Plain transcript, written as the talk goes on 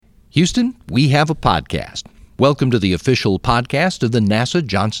Houston, we have a podcast. Welcome to the official podcast of the NASA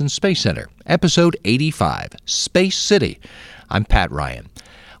Johnson Space Center, episode 85, Space City. I'm Pat Ryan.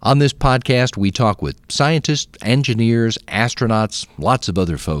 On this podcast, we talk with scientists, engineers, astronauts, lots of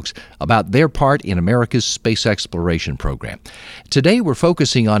other folks about their part in America's space exploration program. Today, we're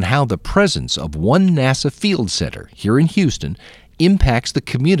focusing on how the presence of one NASA field center here in Houston impacts the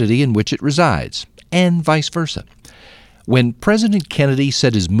community in which it resides, and vice versa. When President Kennedy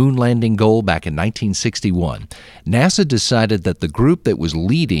set his moon landing goal back in 1961, NASA decided that the group that was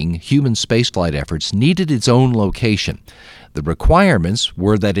leading human spaceflight efforts needed its own location. The requirements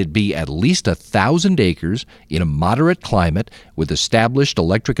were that it be at least 1,000 acres in a moderate climate with established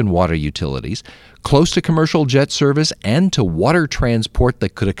electric and water utilities, close to commercial jet service and to water transport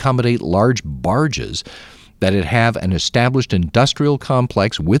that could accommodate large barges, that it have an established industrial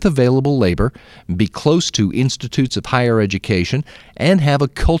complex with available labor, be close to institutes of higher education, and have a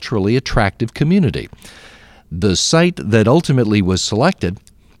culturally attractive community. The site that ultimately was selected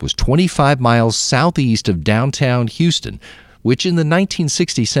was 25 miles southeast of downtown Houston, which in the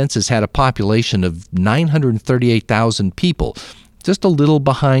 1960 census had a population of 938,000 people, just a little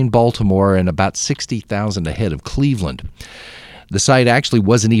behind Baltimore and about 60,000 ahead of Cleveland. The site actually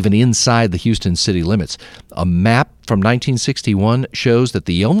wasn't even inside the Houston city limits. A map from 1961 shows that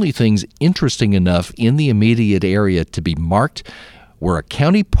the only things interesting enough in the immediate area to be marked were a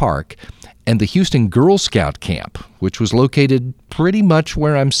county park and the Houston Girl Scout camp, which was located pretty much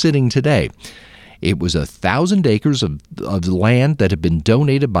where I'm sitting today. It was 1,000 acres of land that had been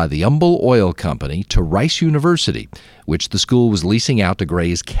donated by the Humble Oil Company to Rice University, which the school was leasing out to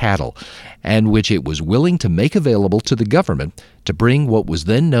graze cattle, and which it was willing to make available to the government to bring what was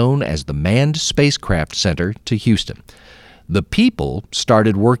then known as the Manned Spacecraft Center to Houston. The people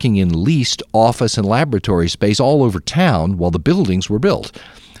started working in leased office and laboratory space all over town while the buildings were built.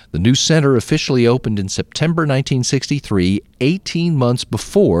 The new center officially opened in September 1963, 18 months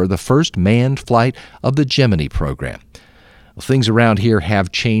before the first manned flight of the Gemini program. Well, things around here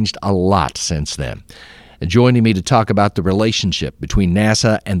have changed a lot since then. Joining me to talk about the relationship between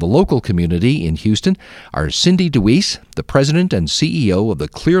NASA and the local community in Houston are Cindy DeWease, the president and CEO of the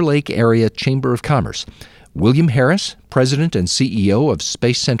Clear Lake Area Chamber of Commerce, William Harris, president and CEO of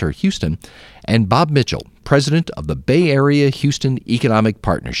Space Center Houston, and Bob Mitchell, president of the Bay Area Houston Economic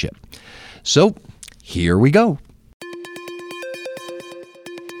Partnership. So, here we go.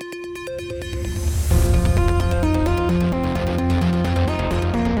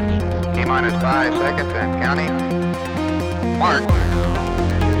 T-minus 5 seconds and counting. Mark.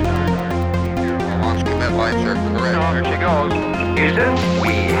 Launch commit light circle correct. There she goes. Houston,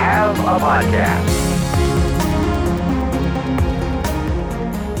 we have a podcast.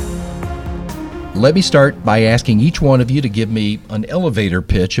 Let me start by asking each one of you to give me an elevator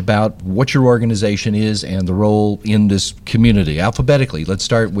pitch about what your organization is and the role in this community. Alphabetically, let's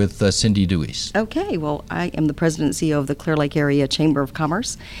start with Cindy DeWease. Okay, well, I am the president and CEO of the Clear Lake Area Chamber of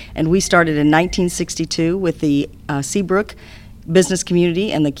Commerce, and we started in 1962 with the Seabrook business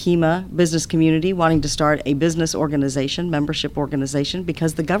community and the Kemah business community wanting to start a business organization, membership organization,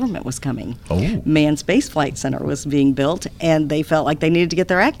 because the government was coming. Manned Space Flight Center was being built, and they felt like they needed to get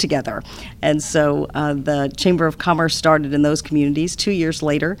their act together. And so the Chamber of Commerce started in those communities. 2 years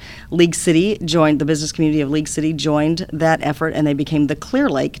later, League City joined, the business community of League City joined that effort, and they became the Clear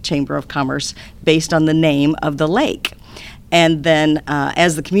Lake Chamber of Commerce based on the name of the lake. And then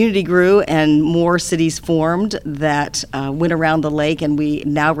as the community grew and more cities formed that went around the lake, and we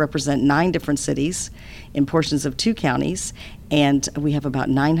now represent 9 different cities in portions of 2 counties, and we have about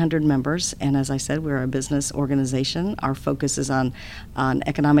 900 members. And as I said, we're a business organization. Our focus is on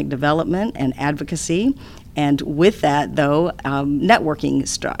economic development and advocacy. And with that, though,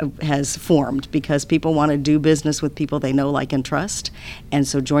 networking has formed because people want to do business with people they know, like, and trust. And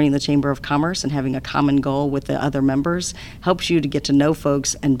so joining the Chamber of Commerce and having a common goal with the other members helps you to get to know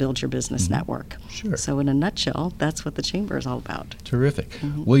folks and build your business network. Sure. So in a nutshell, that's what the Chamber is all about. Terrific.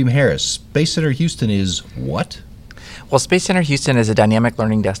 William Harris, Space Center Houston is what? Well, Space Center Houston is a dynamic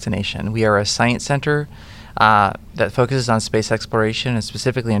learning destination. We are a science center that focuses on space exploration and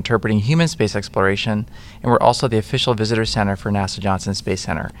specifically interpreting human space exploration, and we're also the official visitor center for NASA Johnson Space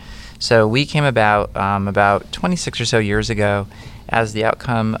Center. So we came about 26 or so years ago as the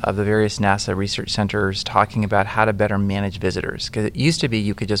outcome of the various NASA research centers talking about how to better manage visitors. Because it used to be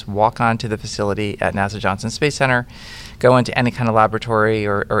you could just walk onto the facility at NASA Johnson Space Center, go into any kind of laboratory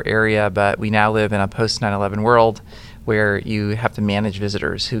or area, but we now live in a post-9/11 world where you have to manage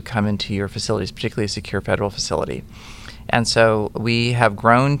visitors who come into your facilities, particularly a secure federal facility. And so we have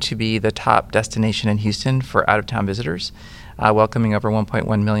grown to be the top destination in Houston for out-of-town visitors. welcoming over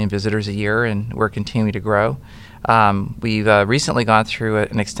 1.1 million visitors a year, and we're continuing to grow. We've recently gone through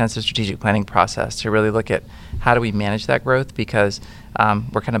an extensive strategic planning process to really look at how do we manage that growth, because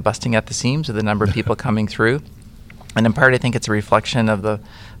we're kind of busting at the seams with the number of people coming through. And in part, I think it's a reflection of the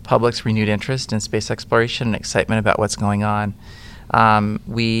public's renewed interest in space exploration and excitement about what's going on.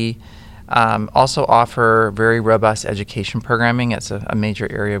 We also offer very robust education programming. It's a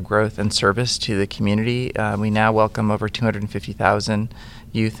major area of growth and service to the community. We now welcome over 250,000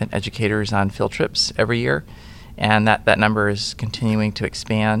 youth and educators on field trips every year, and that number is continuing to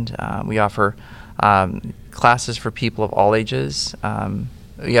expand. We offer classes for people of all ages.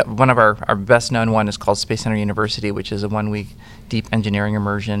 One of our best known one is called Space Center University, which is a 1-week deep engineering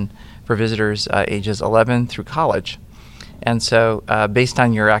immersion for visitors ages 11 through college. And so based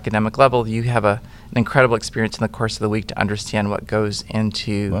on your academic level, you have an incredible experience in the course of the week to understand what goes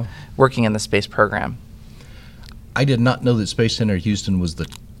into working in the space program. I did not know that Space Center Houston was the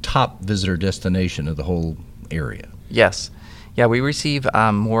top visitor destination of the whole area. Yes. Yeah, we receive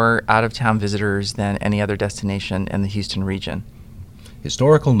more out-of-town visitors than any other destination in the Houston region.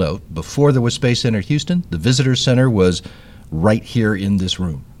 Historical note, before there was Space Center Houston, the Visitor Center was right here in this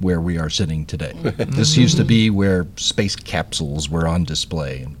room where we are sitting today. This used to be where space capsules were on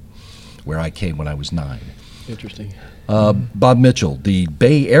display, and where I came when I was 9. Interesting. Bob Mitchell, the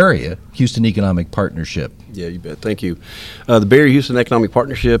Bay Area Houston Economic Partnership. Yeah, you bet. Thank you. The Bay Area Houston Economic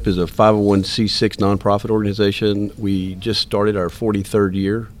Partnership is a 501c6 nonprofit organization. We just started our 43rd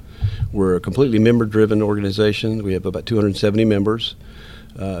year. We're a completely member-driven organization. We have about 270 members.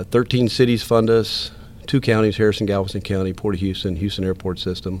 13 cities fund us, 2 counties, Harrison, Galveston County, Port of Houston, Houston Airport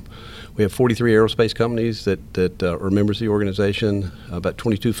System. We have 43 aerospace companies that are members of the organization, about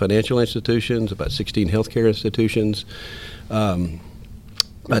 22 financial institutions, about 16 healthcare institutions,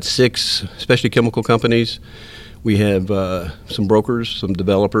 about 6 specialty chemical companies. We have some brokers, some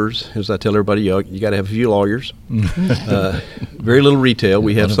developers. As I tell everybody, you got to have a few lawyers. Very little retail.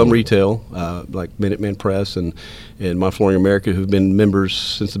 We have some retail, like Minuteman Press and My Flooring America, who've been members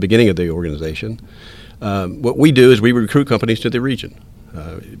since the beginning of the organization. What we do is we recruit companies to the region.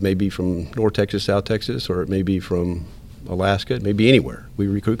 It may be from North Texas, South Texas, or it may be from Alaska. It may be anywhere. We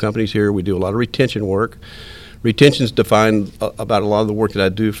recruit companies here. We do a lot of retention work. Retention's defined about a lot of the work that I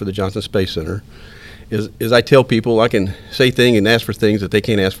do for the Johnson Space Center. Is I tell people I can say things and ask for things that they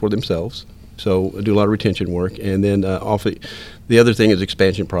can't ask for themselves. So I do a lot of retention work. And then the other thing is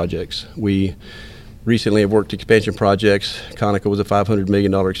expansion projects. We recently have worked expansion projects. Conoco was a $500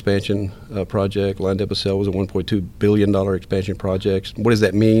 million expansion project. LyondellBasell was a $1.2 billion expansion project. What does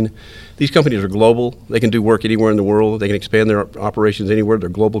that mean? These companies are global. They can do work anywhere in the world. They can expand their operations anywhere. They're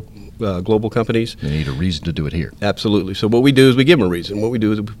global companies. They need a reason to do it here. Absolutely. So what we do is we give them a reason. What we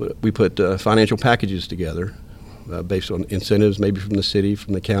do is we put financial packages together based on incentives, maybe from the city,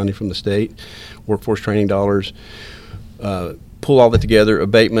 from the county, from the state, workforce training dollars, pull all that together,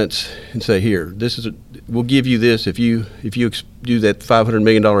 abatements, and say, here, we'll give you this if you do that $500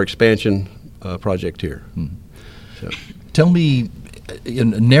 million expansion project here. So. Tell me,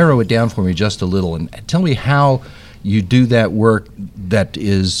 narrow it down for me just a little, and tell me how you do that work that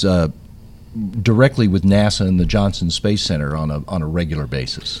is directly with NASA and the Johnson Space Center on a regular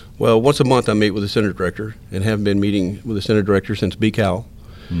basis. Well, once a month I meet with the center director, and have been meeting with the center director since BCAL,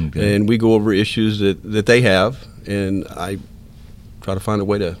 and we go over issues that they have, and I try to find a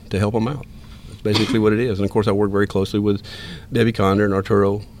way to help them out. That's basically what it is. And of course I work very closely with Debbie Condor and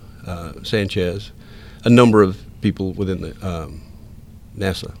Arturo Sanchez, a number of people within the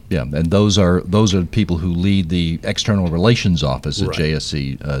NASA. Yeah, and those are people who lead the external relations office at Right.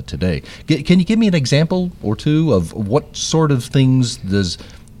 JSC today. Can you give me an example or two of what sort of things does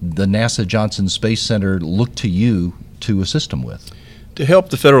the NASA Johnson Space Center look to you to assist them with? To help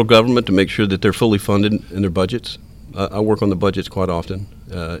the federal government to make sure that they're fully funded in their budgets. I work on the budgets quite often.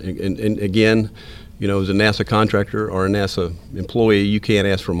 And again, as a NASA contractor or a NASA employee, you can't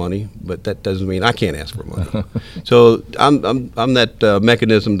ask for money, but that doesn't mean I can't ask for money. So I'm that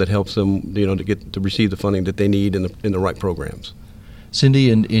mechanism that helps them, to receive the funding that they need in the right programs.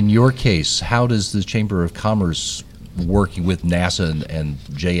 Cindy, in your case, how does the Chamber of Commerce working with NASA and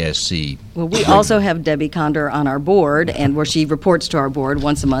JSC? Well, we also have Debbie Condor on our board, and where she reports to our board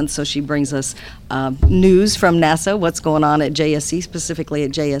once a month, so she brings us news from NASA, what's going on at JSC, specifically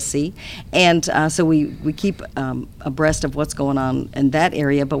at JSC. And so we keep abreast of what's going on in that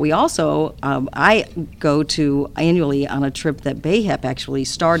area, but we also, I go to annually on a trip that HWHAP actually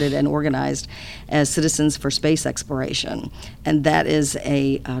started and organized as Citizens for Space Exploration. And that is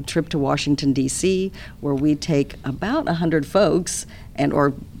a trip to Washington, D.C., where we take about 100 folks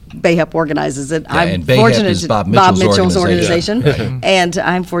or HWHAP organizes it. and HWHAP is Bob Mitchell's organization. And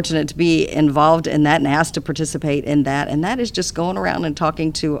I'm fortunate to be involved in that and asked to participate in that. And that is just going around and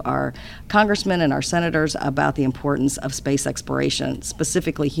talking to our congressmen and our senators about the importance of space exploration,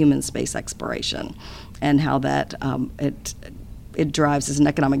 specifically human space exploration, and how that it drives as an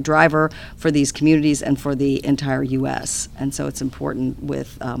economic driver for these communities and for the entire U.S. And so it's important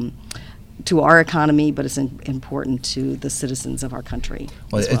to our economy, but it's important to the citizens of our country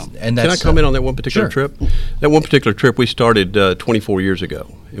as well. And can I comment on that one particular trip? That one particular trip we started 24 years ago.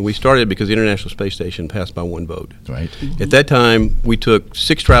 And we started because the International Space Station passed by one vote. Right. At that time, we took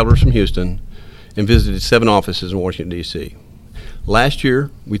 6 travelers from Houston and visited 7 offices in Washington, D.C. Last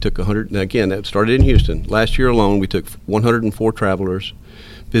year, we took 100, now again, that started in Houston. Last year alone, we took 104 travelers,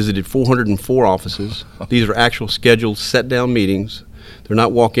 visited 404 offices. These are actual scheduled, set-down meetings. They're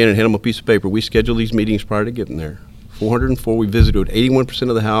not walk in and hand them a piece of paper. We schedule these meetings prior to getting there. 404, we visited 81%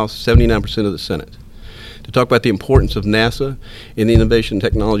 of the House, 79% of the Senate, to talk about the importance of NASA and the innovation and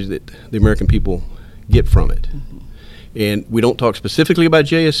technology that the American people get from it. And we don't talk specifically about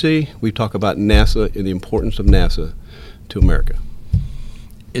JSC, we talk about NASA and the importance of NASA to America.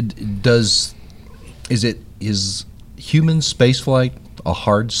 Is human spaceflight a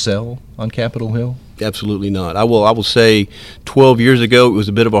hard sell on Capitol Hill? Absolutely not. I will say 12 years ago it was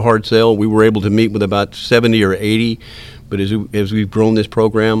a bit of a hard sell. We were able to meet with about 70 or 80, but as we've grown this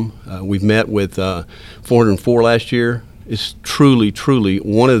program, we've met with 404 last year. It's truly, truly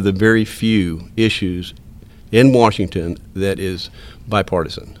one of the very few issues in Washington that is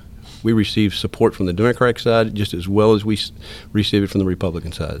bipartisan. We receive support from the Democratic side just as well as we receive it from the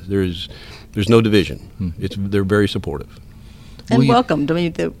Republican side. There's no division. They're very supportive. And welcomed. I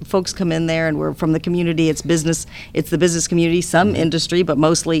mean, the folks come in there, and we're from the community. It's business. It's the business community, some industry, but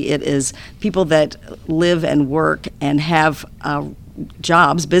mostly it is people that live and work and have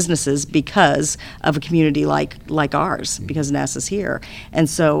jobs, businesses, because of a community like ours, because NASA's here. And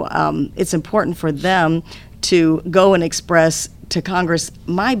so it's important for them to go and express to Congress,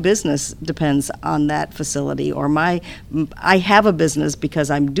 my business depends on that facility, or I have a business because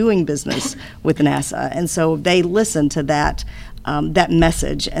I'm doing business with NASA. And so they listen to that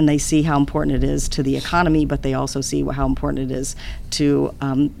message, and they see how important it is to the economy, but they also see how important it is to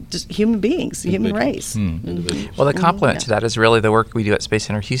just human beings, the human race. Well, the complement to that is really the work we do at Space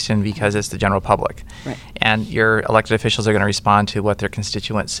Center Houston, because it's the general public. Right. And your elected officials are going to respond to what their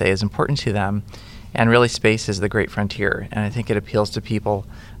constituents say is important to them. And really, space is the great frontier, and I think it appeals to people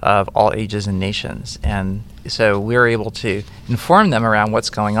of all ages and nations. And so we're able to inform them around what's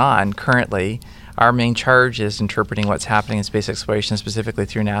going on currently. Our main charge is interpreting what's happening in space exploration, specifically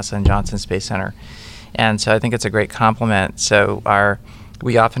through NASA and Johnson Space Center. And so I think it's a great complement. So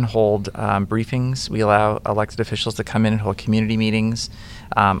we often hold briefings. We allow elected officials to come in and hold community meetings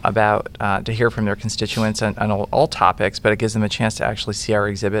to hear from their constituents on all topics, but it gives them a chance to actually see our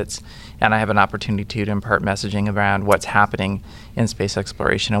exhibits. And I have an opportunity to impart messaging around what's happening in space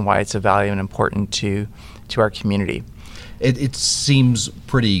exploration and why it's of value and important to our community. It seems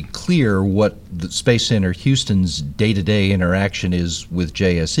pretty clear what the Space Center Houston's day-to-day interaction is with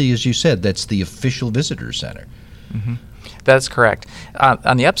JSC. As you said, that's the official visitor center. Mm-hmm. That's correct.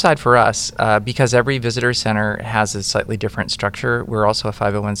 On the upside for us, because every visitor center has a slightly different structure, we're also a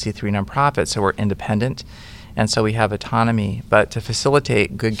 501c3 nonprofit, so we're independent, and so we have autonomy. But to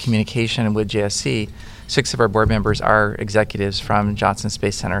facilitate good communication with JSC, 6 of our board members are executives from Johnson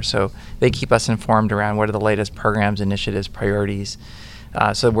Space Center, so they keep us informed around what are the latest programs, initiatives, priorities.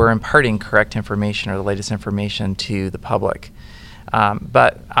 So we're imparting correct information or the latest information to the public.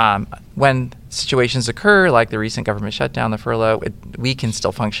 But when situations occur, like the recent government shutdown, the furlough, we can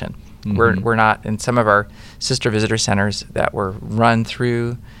still function. Mm-hmm. We're not in some of our sister visitor centers that were run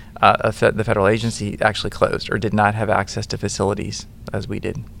through the federal agency actually closed or did not have access to facilities as we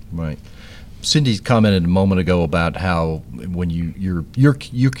did. Right. Cindy commented a moment ago about how when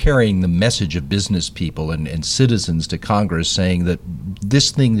you're carrying the message of business people and citizens to Congress, saying that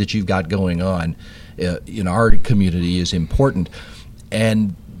this thing that you've got going on in our community is important.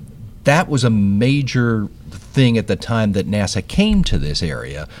 And that was a major thing at the time that NASA came to this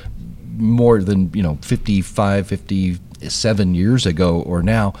area, more than 55, 57 years ago or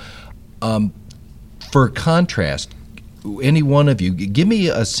now. For contrast, any one of you, give me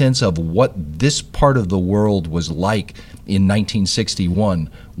a sense of what this part of the world was like in 1961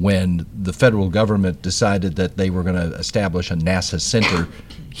 when the federal government decided that they were going to establish a NASA center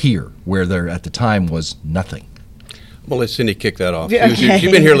here, where there at the time was nothing. Well, let Cindy kick that off. Okay.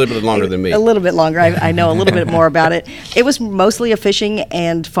 She's been here a little bit longer than me. A little bit longer. I know a little bit more about it. It was mostly a fishing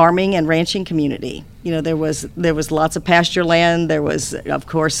and farming and ranching community. You know, there was lots of pasture land. There was, of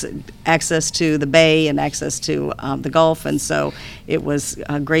course, access to the bay and access to the Gulf, and so it was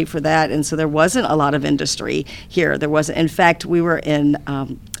great for that. And so there wasn't a lot of industry here. There wasn't. In fact, we were in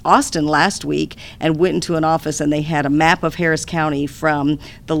Austin last week and went into an office, and they had a map of Harris County from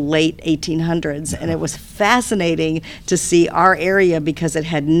the late 1800s, and it was fascinating to see our area because it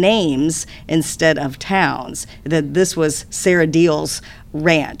had names instead of towns. That this was Sarah Deal's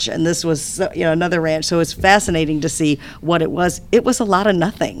ranch, and this was another ranch. So it's fascinating to see what it was. It was a lot of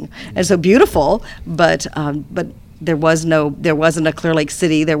nothing, and so beautiful, but there wasn't a Clear Lake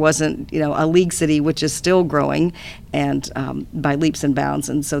City. There wasn't a League City, which is still growing, and by leaps and bounds.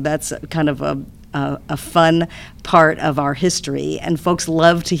 And so that's kind of a fun part of our history, and folks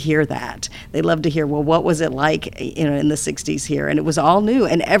love to hear that. They love to hear, well, what was it like, in the 60s here? And it was all new,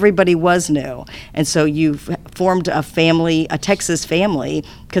 and everybody was new. And so you formed a family, a Texas family,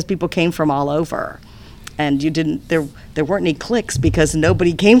 because people came from all over. And there weren't any cliques because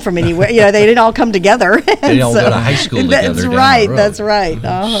nobody came from anywhere. They didn't all come together. They didn't all go to high school together. That's down right. the road. That's right.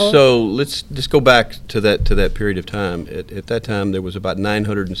 Uh-huh. So let's just go back to that period of time. At that time, there was about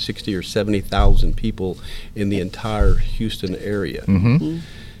 960 or 70,000 people in the entire Houston area. Mm-hmm.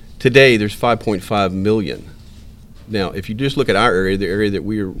 Today, there's 5.5 million. Now, if you just look at our area, the area that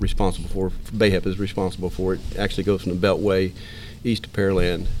we are responsible for, HWHAP is responsible for, it actually goes from the Beltway east to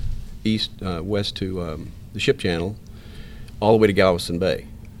Pearland, west to the Ship Channel, all the way to Galveston Bay.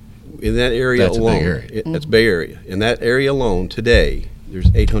 In that area That's alone, a big area. That's Bay Area. In that area alone, today,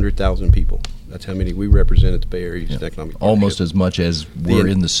 there's 800,000 people. That's how many we represent at the Bay Area Houston Economic Partnership. Almost as much as were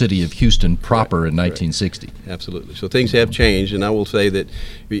in the city of Houston proper in 1960. Absolutely. So things have changed, and I will say that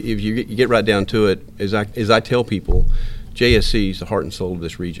if you get right down to it, as I tell people, JSC is the heart and soul of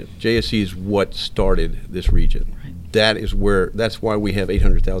this region. JSC is what started this region. Right. That's why we have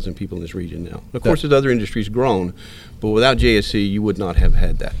 800,000 people in this region now. Of course, as other industries grown, but without JSC, you would not have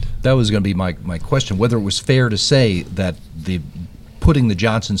had that. That was going to be my question, whether it was fair to say that putting the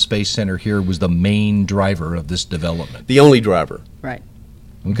Johnson Space Center here was the main driver of this development. The only driver. Right.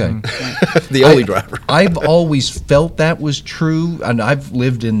 Okay. Mm-hmm. The only driver. I've always felt that was true, and I've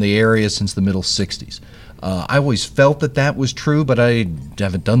lived in the area since the middle 60s. I always felt that was true, but I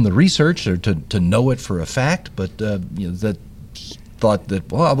haven't done the research or to know it for a fact. But that thought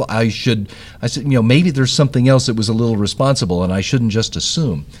that I said maybe there's something else that was a little responsible, and I shouldn't just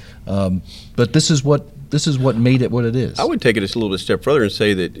assume. But this is what made it what it is. I would take it just a little bit step further and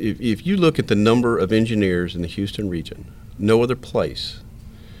say that if you look at the number of engineers in the Houston region, no other place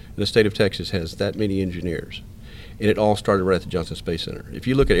in the state of Texas has that many engineers. And it all started right at the Johnson Space Center. If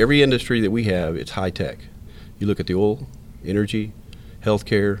you look at every industry that we have, it's high tech. You look at the oil, energy,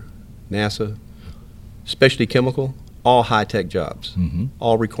 healthcare, NASA, specialty chemical, all high tech jobs, mm-hmm.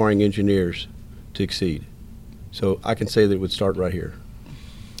 all requiring engineers to exceed. So I can say that it would start right here.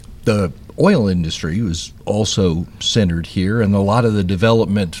 The oil industry was also centered here, and a lot of the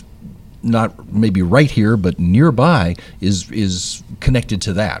development, not maybe right here, but nearby, is connected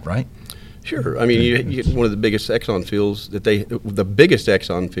to that, right? Sure. I mean, you get one of the biggest Exxon fields the biggest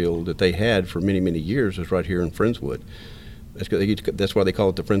Exxon field that they had for many, many years was right here in Friendswood. That's why they call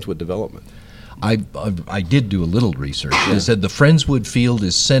it the Friendswood development. I did do a little research. They said the Friendswood field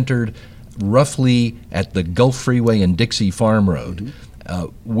is centered roughly at the Gulf Freeway and Dixie Farm Road, mm-hmm.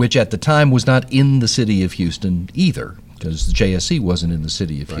 Which at the time was not in the city of Houston either, because the JSC wasn't in the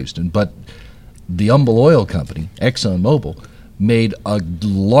city of Houston. But the Humble Oil Company, ExxonMobil, made a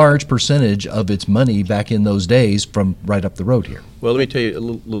large percentage of its money back in those days from right up the road here. Well, let me tell you a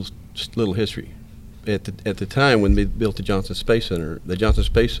little history. At the time when they built the Johnson Space Center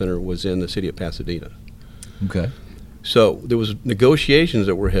was in the city of Pasadena. Okay. So there was negotiations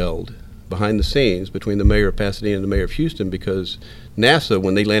that were held behind the scenes between the mayor of Pasadena and the mayor of Houston, because NASA,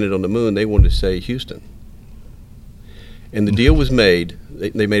 when they landed on the moon, they wanted to say Houston. And the deal was made.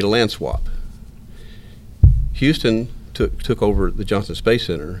 They made a land swap. Houston took over the Johnson Space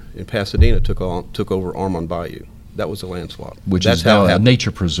Center, and Pasadena took over Armand Bayou. That was a land swap. Which is now a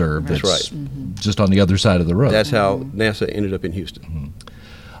nature preserve. That's right. Mm-hmm. Just on the other side of the road. That's how NASA ended up in Houston,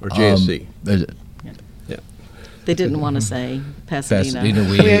 or JSC. Yeah. They didn't want to say Pasadena. There's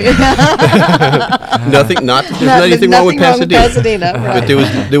not anything wrong with Pasadena. Right. But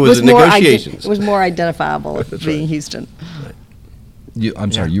there was negotiations. It was more identifiable as being Houston. Right.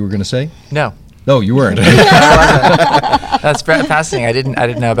 I'm sorry, you were going to say? No. No, you weren't. That's fascinating. I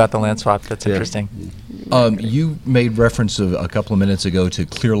didn't know about the land swap. That's interesting. You made reference a couple of minutes ago to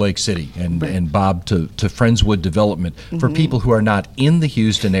Clear Lake City and Bob to Friendswood Development. For people who are not in the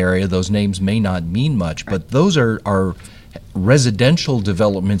Houston area, those names may not mean much, but those are residential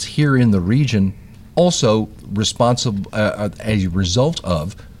developments here in the region, also responsible as a result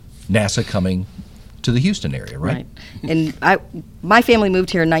of NASA coming to the Houston area, right? And my family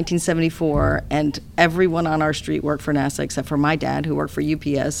moved here in 1974, and everyone on our street worked for NASA except for my dad, who worked for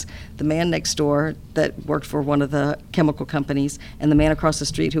UPS, the man next door that worked for one of the chemical companies, and the man across the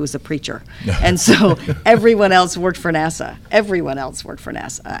street who was a preacher. And so everyone else worked for NASA. Everyone else worked for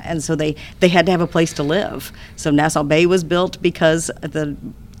NASA. And so they had to have a place to live. So Nassau Bay was built because the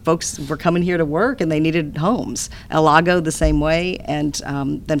folks were coming here to work and they needed homes. El Lago the same way, and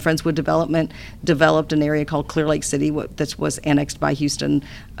then Friendswood Development developed an area called Clear Lake City that was annexed by Houston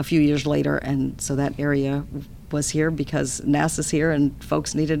a few years later, and so that area was here because NASA's here and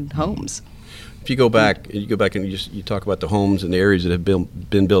folks needed homes. If you go back and you talk about the homes and the areas that have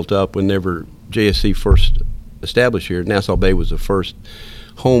been built up, whenever JSC first established here, Nassau Bay was the first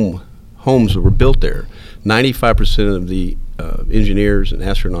homes that were built there. 95% of the engineers and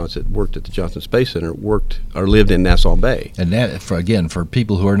astronauts that worked at the Johnson Space Center lived in Nassau Bay. And that, for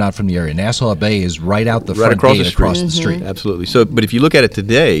people who are not from the area, Nassau Bay is right out the front across gate the street. Across the street. Absolutely. So, but if you look at it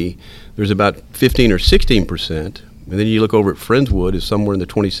today, there's about 15 or 16%, and then you look over at Friendswood, is somewhere in the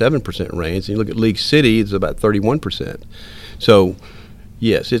 27% range, and you look at League City, it's about 31%. So,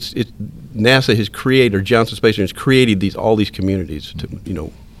 yes, it's NASA has created, or Johnson Space Center has created all these communities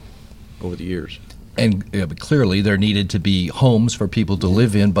over the years. And clearly there needed to be homes for people to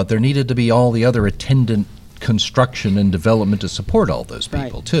live in, but there needed to be all the other attendant construction and development to support all those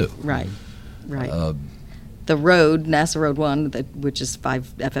people, too. Right. The road, NASA Road 1, which is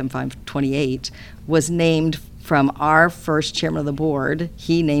FM 528, was named from our first chairman of the board.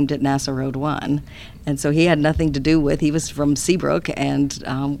 He named it NASA Road 1. And so he had nothing to do with, he was from Seabrook and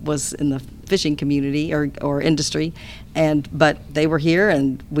was in the fishing community or industry, but they were here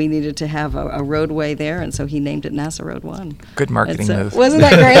and we needed to have a roadway there, and so he named it NASA Road 1. Good marketing move. Wasn't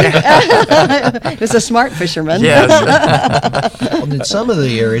that great? He was a smart fisherman. Yes. Well, in some of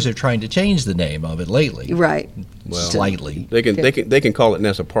the areas are trying to change the name of it lately. Right. Well, slightly. They can call it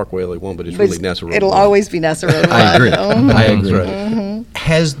NASA Parkway all they want, but it's really NASA Road 1. It'll always be NASA Road 1. I agree. I agree. Right.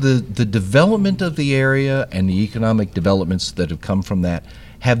 Has the development of the area and the economic developments that have come from that,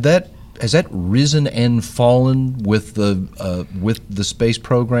 has that risen and fallen with the space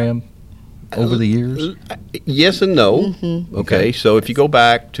program over the years? Yes and no. Okay, so if you go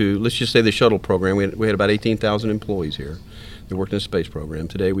back to, let's just say the shuttle program, we had about 18,000 employees here that worked in the space program.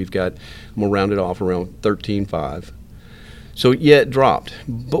 Today we've got, I'm going to round it off, around 13,500. So yeah, it dropped.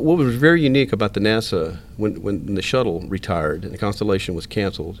 But what was very unique about the NASA, when the shuttle retired and the Constellation was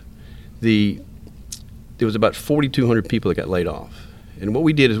canceled, there was about 4,200 people that got laid off. And what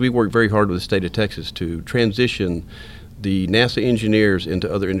we did is we worked very hard with the state of Texas to transition the NASA engineers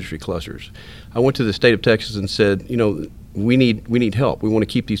into other industry clusters. I went to the state of Texas and said, we need help. We want to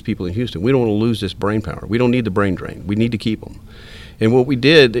keep these people in Houston. We don't want to lose this brain power. We don't need the brain drain. We need to keep them. And what we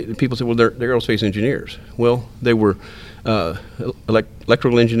did, people said, well, they're aerospace engineers. Well, they were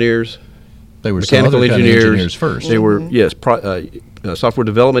electrical engineers, they were mechanical engineers first. They were, software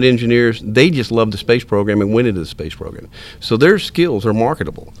development engineers. They just loved the space program and went into the space program. So their skills are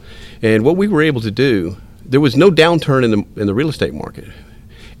marketable. And what we were able to do, there was no downturn in the real estate market.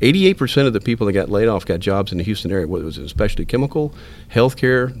 88% of the people that got laid off got jobs in the Houston area, whether it was in specialty chemical,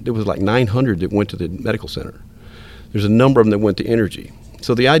 healthcare. There was like 900 that went to the medical center. There's a number of them that went to energy.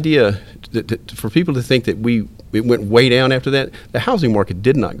 So the idea for people to think that it went way down after that, the housing market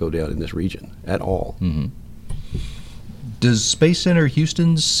did not go down in this region at all. Mm-hmm. Does Space Center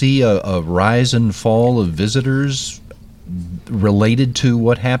Houston see a rise and fall of visitors related to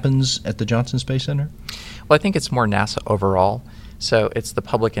what happens at the Johnson Space Center? Well, I think it's more NASA overall. So it's the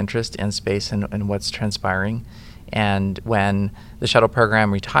public interest in space and what's transpiring. And when the shuttle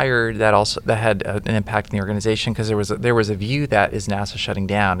program retired, that had an impact on the organization, because there was a view that, is NASA shutting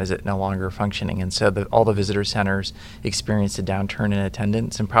down? Is it no longer functioning? And so all the visitor centers experienced a downturn in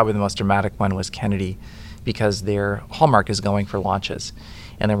attendance, and probably the most dramatic one was Kennedy, because their hallmark is going for launches,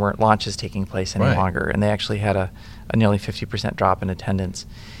 and there weren't launches taking place any longer, and they actually had a nearly 50% drop in attendance.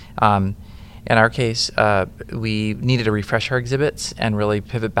 In our case, we needed to refresh our exhibits and really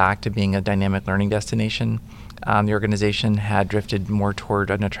pivot back to being a dynamic learning destination. The organization had drifted more toward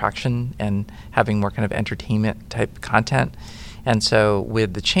an attraction and having more kind of entertainment type content. And so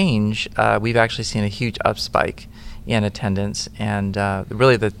with the change, we've actually seen a huge upspike in attendance. And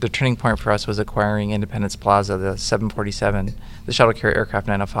really the turning point for us was acquiring Independence Plaza, the 747, the shuttle carrier aircraft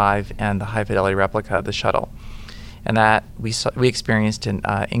 905, and the high-fidelity replica of the shuttle. And that we experienced an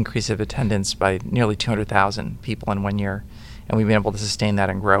increase of attendance by nearly 200,000 people in 1 year. And we've been able to sustain that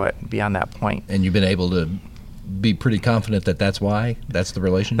and grow it beyond that point. And you've been able to be pretty confident that that's why? That's the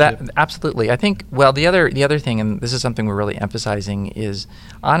relationship? Absolutely. I think, well, the other thing, and this is something we're really emphasizing, is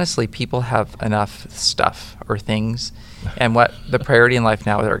honestly people have enough stuff or things, and what the priority in life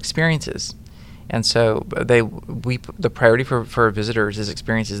now are experiences. And so the priority for visitors is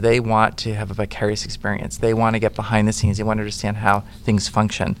experiences. They want to have a vicarious experience. They want to get behind the scenes. They want to understand how things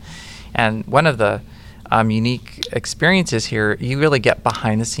function. And one of the unique experiences here, you really get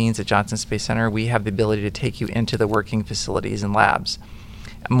behind the scenes at Johnson Space Center. We have the ability to take you into the working facilities and labs,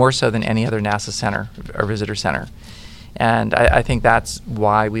 more so than any other NASA center or visitor center. And I think that's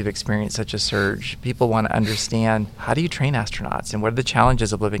why we've experienced such a surge. People want to understand, how do you train astronauts, and what are the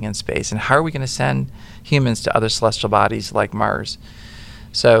challenges of living in space, and how are we going to send humans to other celestial bodies like Mars?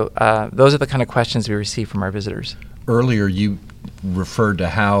 So those are the kind of questions we receive from our visitors. Earlier you referred to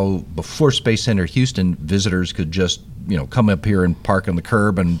how before Space Center Houston, visitors could just come up here and park on the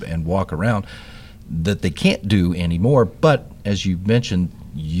curb and walk around, that they can't do anymore. But as you mentioned,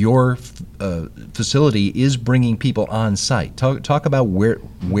 your facility is bringing people on site. Talk about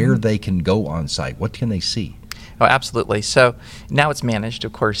where they can go on site. What can they see? Oh, absolutely. So now it's managed,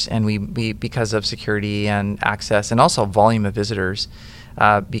 of course, and we because of security and access and also volume of visitors,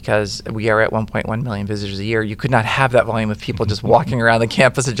 because we are at 1.1 million visitors a year. You could not have that volume of people just walking around the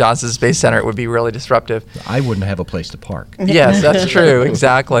campus at Johnson Space Center. It would be really disruptive. I wouldn't have a place to park. Yes, that's true.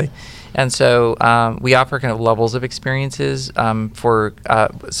 Exactly. And so we offer kind of levels of experiences. For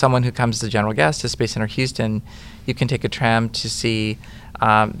someone who comes as a general guest to Space Center Houston, you can take a tram to see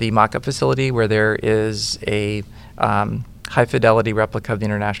the mock-up facility, where there is a high-fidelity replica of the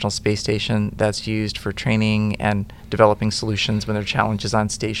International Space Station that's used for training and developing solutions when there are challenges on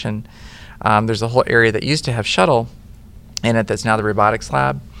station. There's a whole area that used to have shuttle in it that's now the robotics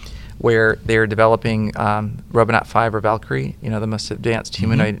lab, where they're developing Robonaut 5 or Valkyrie, the most advanced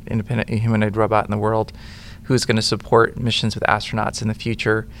independent humanoid robot in the world, who's going to support missions with astronauts in the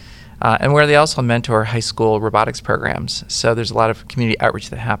future, and where they also mentor high school robotics programs. So there's a lot of community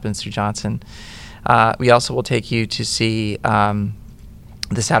outreach that happens through Johnson. We also will take you to see the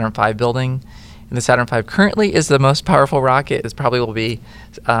Saturn V building. And the Saturn V currently is the most powerful rocket. It probably will be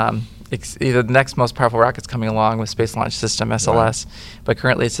either the next most powerful rocket's coming along with Space Launch System, SLS, but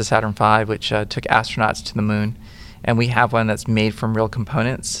currently it's the Saturn V, which took astronauts to the moon. And we have one that's made from real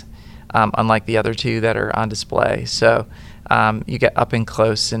components, unlike the other two that are on display. So you get up and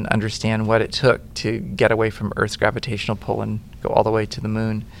close and understand what it took to get away from Earth's gravitational pull and go all the way to the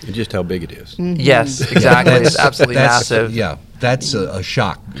moon. And just how big it is. Mm-hmm. Yes, exactly. It's absolutely massive. Yeah, that's a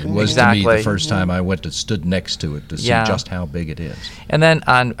shock. It was to me the first time I stood next to it to see just how big it is. And then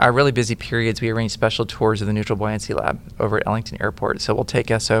on our really busy periods, we arrange special tours of the Neutral Buoyancy Lab over at Ellington Airport. So we'll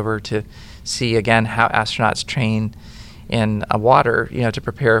take us over to see, again, how astronauts train in water, to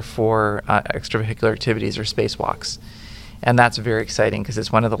prepare for extravehicular activities or spacewalks. And that's very exciting because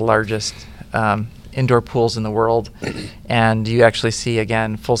it's one of the largest indoor pools in the world. And you actually see,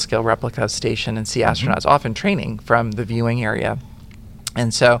 again, full-scale replica of station and see astronauts often training from the viewing area.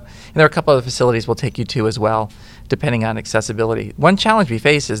 And so there are a couple of facilities we'll take you to as well, depending on accessibility. One challenge we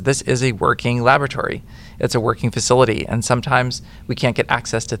face is this is a working laboratory. It's a working facility, and sometimes we can't get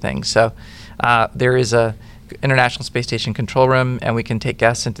access to things. So there is a International Space Station control room, and we can take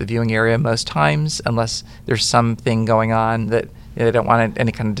guests into the viewing area most times, unless there's something going on that they don't want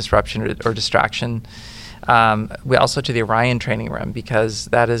any kind of disruption or distraction. We also to the Orion training room, because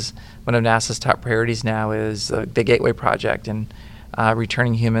that is one of NASA's top priorities now, is the Gateway project and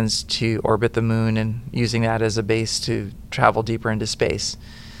returning humans to orbit the moon and using that as a base to travel deeper into space.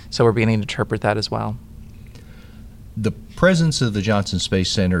 So we're beginning to interpret that as well. The presence of the Johnson Space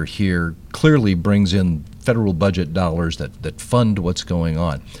Center here clearly brings in federal budget dollars that fund what's going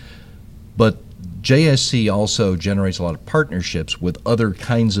on. But JSC also generates a lot of partnerships with other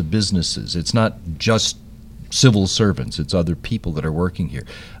kinds of businesses. It's not just civil servants, it's other people that are working here.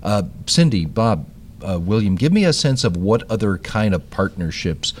 Cindy, Bob, William, give me a sense of what other kind of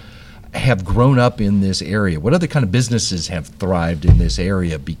partnerships have grown up in this area. What other kind of businesses have thrived in this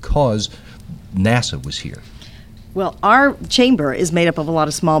area because NASA was here? Well, our chamber is made up of a lot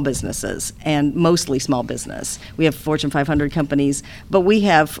of small businesses, and mostly small business. We have Fortune 500 companies, but we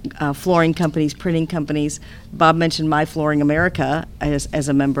have flooring companies, printing companies. Bob mentioned My Flooring America as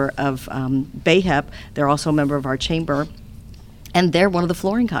a member of HWHAP. They're also a member of our chamber, and they're one of the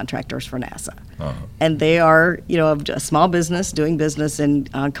flooring contractors for NASA. And they are, a small business doing business in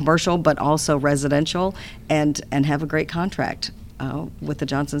commercial, but also residential, and have a great contract with the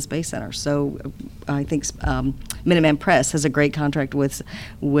Johnson Space Center. So I think Minuteman Press has a great contract with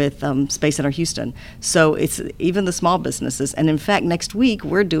Space Center Houston. So it's even the small businesses. And in fact, next week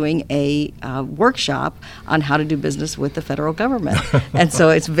we're doing a workshop on how to do business with the federal government. And so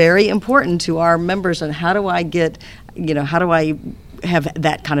it's very important to our members on how do I have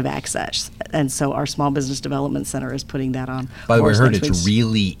that kind of access. And so our Small Business Development Center is putting that on. By the way, I heard it's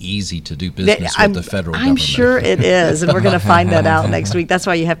really easy to do business with the federal government. I'm sure it is, and we're going to find that out next week. That's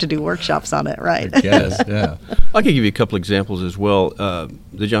why you have to do workshops on it, right? Yes, yeah. I can give you a couple examples as well.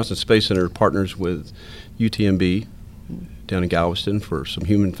 The Johnson Space Center partners with UTMB down in Galveston for some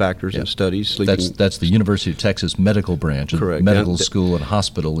human factors and studies. That's the University of Texas Medical Branch, correct. Medical School and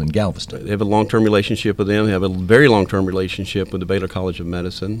Hospital in Galveston. They have a long-term relationship with them. They have a very long-term relationship with the Baylor College of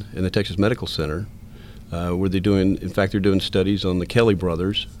Medicine and the Texas Medical Center, where they're doing studies on the Kelly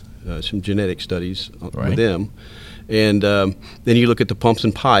brothers, some genetic studies with them. And then you look at the pumps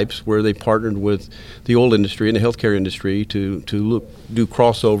and pipes, where they partnered with the oil industry and the healthcare industry to do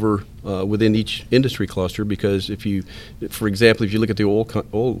crossover within each industry cluster. Because for example, if you look at the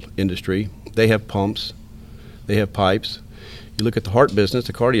oil industry, they have pumps, they have pipes. You look at the heart business,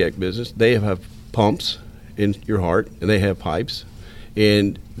 the cardiac business, they have pumps in your heart and they have pipes.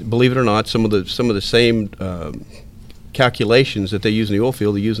 And believe it or not, some of the same calculations that they use in the oil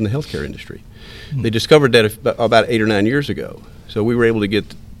field, they use in the healthcare industry. They discovered that about 8 or 9 years ago. So we were able to get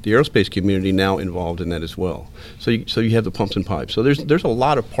the aerospace community now involved in that as well. So you have the pumps and pipes. So there's a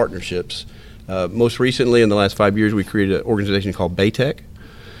lot of partnerships. Most recently, in the last 5 years, we created an organization called Baytech.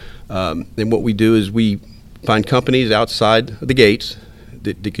 And what we do is we find companies outside the gates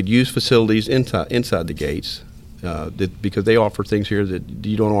that could use facilities inside the gates. Because they offer things here that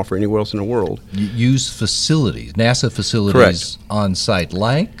you don't offer anywhere else in the world. Use facilities, NASA facilities. Correct. On site,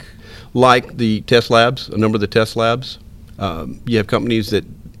 like the test labs, a number of the test labs. You have companies that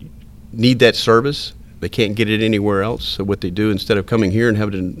need that service. They can't get it anywhere else. So what they do, instead of coming here and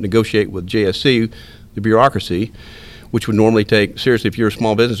having to negotiate with JSC, the bureaucracy, which would normally take, seriously, if you're a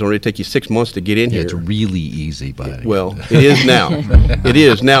small business, it would only take you 6 months to get in here. It's really easy, buddy. Well, it is now. It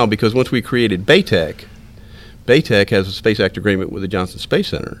is now, because once we created Baytech has a Space Act agreement with the Johnson Space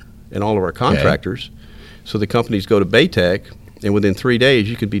Center and all of our contractors. Okay. So the companies go to Baytech, and within 3 days,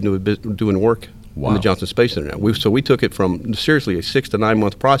 you could be doing work in the Johnson Space Center now. So we took it from, seriously, a 6 to 9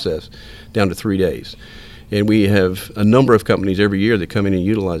 month process down to 3 days. And we have a number of companies every year that come in and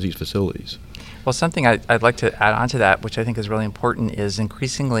utilize these facilities. Well, something I'd like to add on to that, which I think is really important, is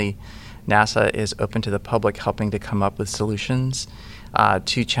increasingly NASA is open to the public helping to come up with solutions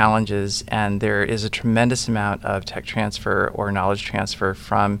to challenges, and there is a tremendous amount of tech transfer or knowledge transfer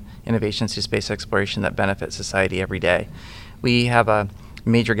from innovations to space exploration that benefits society every day. We have a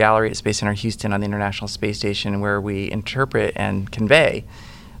major gallery at Space Center Houston on the International Space Station where we interpret and convey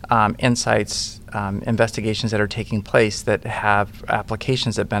insights, investigations that are taking place that have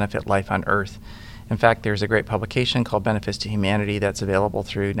applications that benefit life on Earth. In fact, there's a great publication called Benefits to Humanity that's available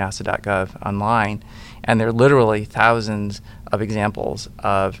through nasa.gov online, and there are literally thousands of examples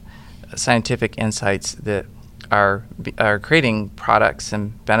of scientific insights that are creating products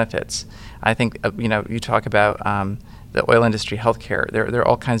and benefits. I think, you talk about the oil industry, healthcare. There are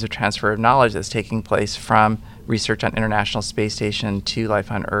all kinds of transfer of knowledge that's taking place from research on International Space Station to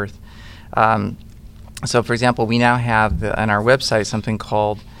life on Earth. So, for example, we now have on our website something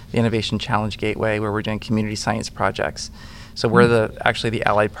called the Innovation Challenge Gateway, where we're doing community science projects. So we're actually the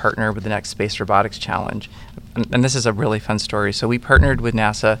allied partner with the next Space Robotics Challenge. And this is a really fun story. So we partnered with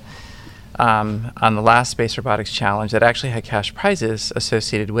NASA on the last Space Robotics Challenge that actually had cash prizes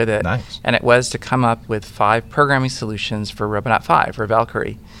associated with it. Nice. And it was to come up with 5 programming solutions for Robonaut 5, or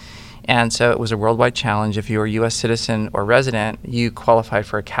Valkyrie. And so it was a worldwide challenge. If you were a U.S. citizen or resident, you qualified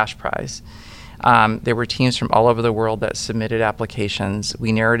for a cash prize. There were teams from all over the world that submitted applications.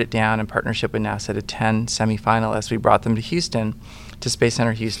 We narrowed it down in partnership with NASA to 10 semifinalists. We brought them to Houston, to Space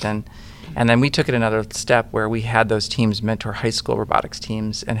Center Houston. And then we took it another step where we had those teams mentor high school robotics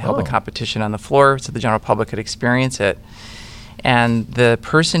teams and held a competition on the floor so the general public could experience it. And the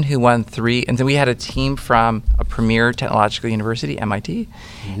person who won 3, and then we had a team from a premier technological university, MIT,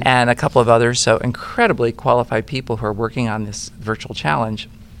 and a couple of others, so incredibly qualified people who are working on this virtual challenge.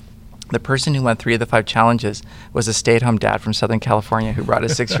 The person who won 3 of the 5 challenges was a stay-at-home dad from Southern California who brought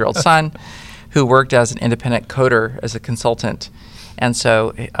his 6-year-old son, who worked as an independent coder as a consultant. And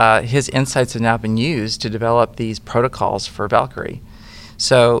so his insights have now been used to develop these protocols for Valkyrie.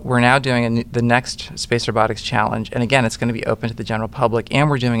 So we're now doing the next Space Robotics Challenge, and again, it's going to be open to the general public,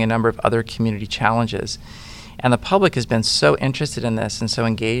 and we're doing a number of other community challenges. And the public has been so interested in this and so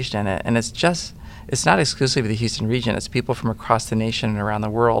engaged in it, and it's not exclusively the Houston region, it's people from across the nation and around the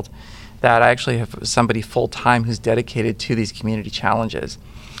world that I actually have somebody full-time who's dedicated to these community challenges.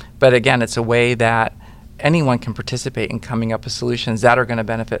 But again, it's a way that anyone can participate in coming up with solutions that are going to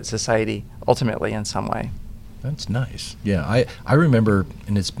benefit society ultimately in some way. That's nice. Yeah, I remember,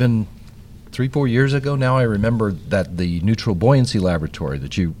 and it's been 3-4 years ago now, I remember that the Neutral Buoyancy Laboratory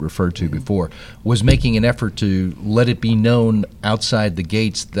that you referred to before was making an effort to let it be known outside the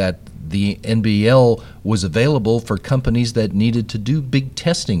gates that the NBL was available for companies that needed to do big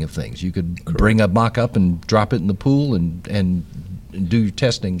testing of things. You could bring a mock-up and drop it in the pool and do your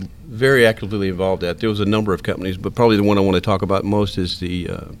testing. Very actively involved at. There was a number of companies, but probably the one I want to talk about most is the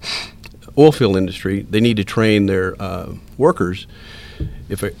oil field industry. They need to train their workers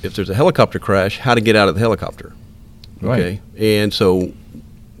if there's a helicopter crash, how to get out of the helicopter. Okay, Right. And so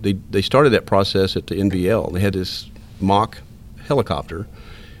they started that process at the NBL. They had this mock helicopter,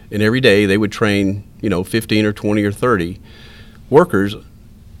 and every day they would train 15 or 20 or 30 workers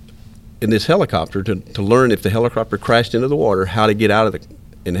in this helicopter to learn if the helicopter crashed into the water, how to get out of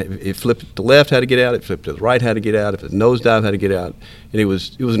and it flipped to the left, how to get out, it flipped to the right, how to get out, if it nosedive, how to get out. And it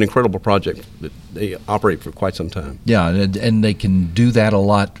was an incredible project that they operate for quite some time. Yeah, and they can do that a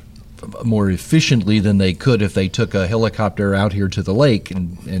lot more efficiently than they could if they took a helicopter out here to the lake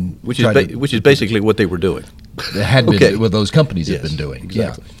and which is basically what they were doing. It had been Okay. what those companies Yes, have been doing.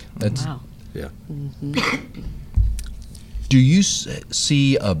 exactly. Yeah, that's. Wow. Yeah. Do you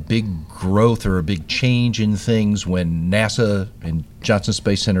see a big growth or a big change in things when NASA and Johnson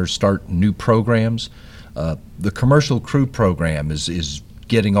Space Center start new programs? The Commercial Crew Program is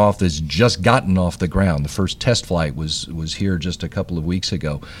has just gotten off the ground. The first test flight was here just a couple of weeks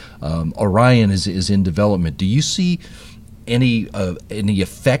ago. Orion is in development. Do you see any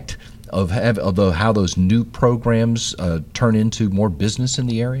effect of how those new programs turn into more business in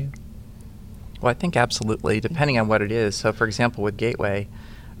the area? Well, I think absolutely, depending on what it is. So, for example, with Gateway,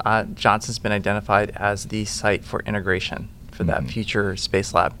 Johnson's been identified as the site for integration for that future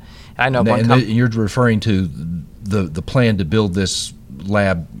space lab. And I know You're referring to the plan to build this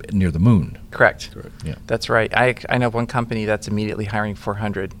lab near the moon. Correct. Yeah. That's right. I know one company that's immediately hiring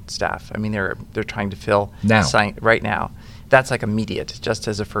 400 staff. I mean, they're trying to fill Now. right now. That's like immediate, just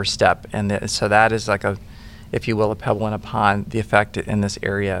as a first step, and so that is like if you will, a pebble in a pond, the effect in this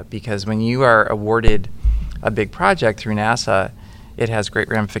area. Because when you are awarded a big project through NASA, it has great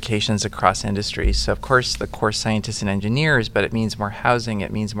ramifications across industries. So, of course, the core scientists and engineers, but it means more housing,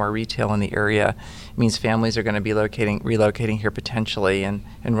 it means more retail in the area, it means families are going to be relocating here potentially and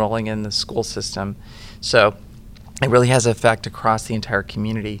enrolling in the school system. So it really has an effect across the entire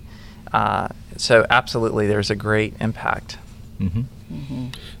community. So absolutely, there's a great impact. Mm-hmm.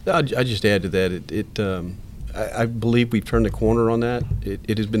 Mm-hmm. I just add to that. I believe we've turned the corner on that.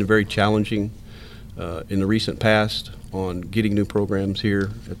 It has been very challenging in the recent past on getting new programs here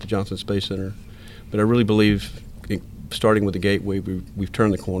at the Johnson Space Center. But I really believe, starting with the Gateway, we've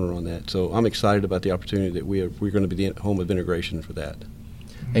turned the corner on that. So I'm excited about the opportunity that we're going to be the home of integration for that.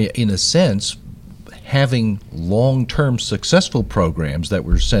 In a sense, having long-term successful programs that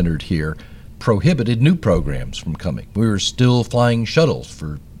were centered here prohibited new programs from coming. We were still flying shuttles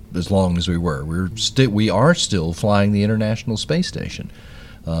for as long as we were. We are still flying the International Space Station.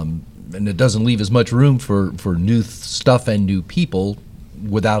 And it doesn't leave as much room for new stuff and new people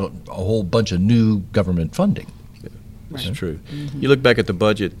without a whole bunch of new government funding. That's true. Mm-hmm. You look back at the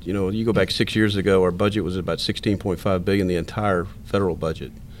budget, you go back 6 years ago, our budget was about $16.5 billion, the entire federal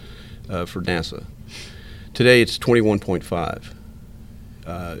budget for NASA. Today it's $21.5.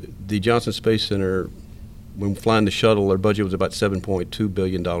 The Johnson Space Center, when flying the shuttle, our budget was about $7.2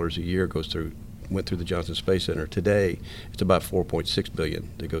 billion a year went through the Johnson Space Center. Today, it's about $4.6 billion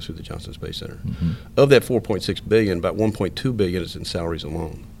that goes through the Johnson Space Center. Mm-hmm. Of that $4.6 billion, about $1.2 billion is in salaries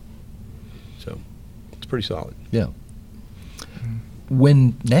alone. So it's pretty solid. Yeah.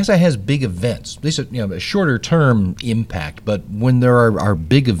 When NASA has big events, these are a shorter term impact, but when there are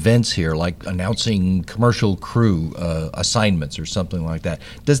big events here, like announcing commercial crew assignments or something like that,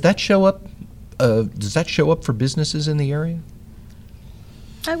 does that show up? Does that show up for businesses in the area?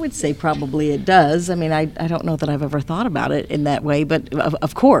 I would say probably it does. I mean, I don't know that I've ever thought about it in that way, but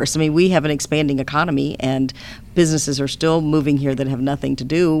of course, I mean, we have an expanding economy, and businesses are still moving here that have nothing to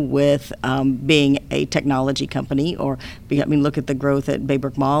do with being a technology company. Look at the growth at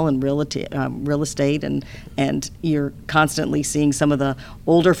Baybrook Mall and real estate, and you're constantly seeing some of the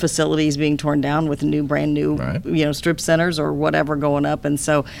older facilities being torn down with brand new, Right. Strip centers or whatever going up. And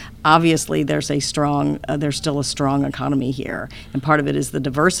so obviously there's still a strong economy here, and part of it is the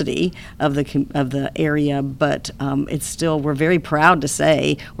diversity of the area. But it's still, we're very proud to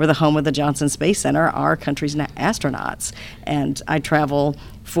say we're the home of the Johnson Space Center, our country's astronauts. And I travel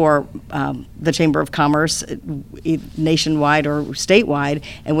for the Chamber of Commerce nationwide or statewide,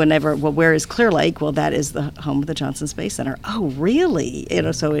 and where is Clear Lake? Well, that is the home of the Johnson Space Center. Oh, really?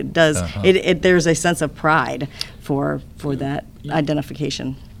 So it does. There's a sense of pride for that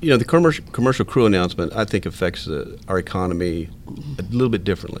identification. The commercial crew announcement, I think, affects our economy a little bit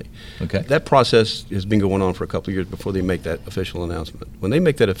differently. Okay. That process has been going on for a couple of years before they make that official announcement. When they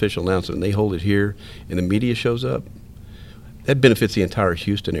make that official announcement and they hold it here and the media shows up, that benefits the entire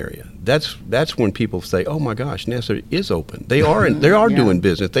Houston area. That's when people say, "Oh my gosh, NASA is open. They are doing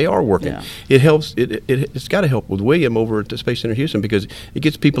business. They are working." Yeah. It helps. It's got to help with William over at the Space Center Houston, because it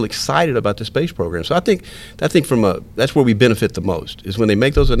gets people excited about the space program. So I think that's where we benefit the most, is when they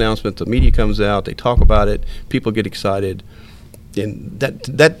make those announcements. The media comes out, they talk about it, people get excited, and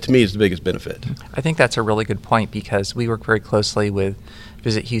that to me is the biggest benefit. I think that's a really good point, because we work very closely with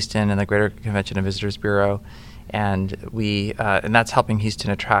Visit Houston and the Greater Convention and Visitors Bureau. And and that's helping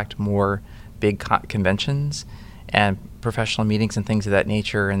Houston attract more big conventions and professional meetings and things of that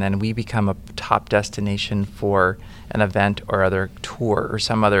nature. And then we become a top destination for an event or other tour or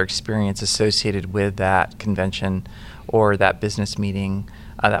some other experience associated with that convention or that business meeting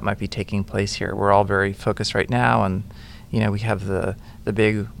that might be taking place here. We're all very focused right now, and we have the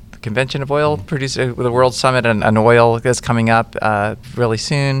big convention of oil producer, the World Summit on oil that's coming up really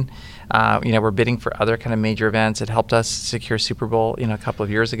soon. We're bidding for other kind of major events. It helped us secure Super Bowl, a couple of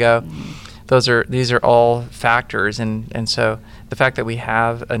years ago. These are all factors, and so the fact that we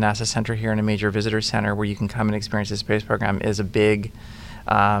have a NASA center here and a major visitor center where you can come and experience the space program is a big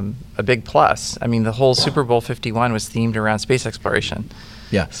plus. I mean, the whole Super Bowl 51 was themed around space exploration.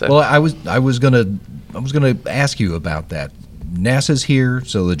 Yeah. So. Well, I was gonna ask you about that. NASA's here,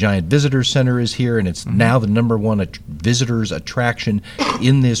 so the Giant Visitor Center is here, and it's now the number one visitors attraction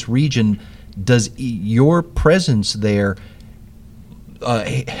in this region. Does your presence there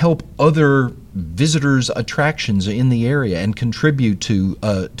help other visitors attractions in the area and contribute to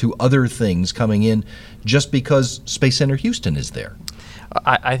other things coming in just because Space Center Houston is there?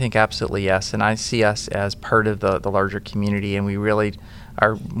 I think absolutely yes, and I see us as part of the larger community, and we really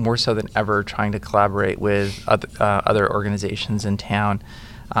are more so than ever trying to collaborate with other organizations in town.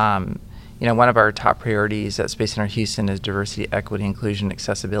 One of our top priorities at Space Center Houston is diversity, equity, inclusion,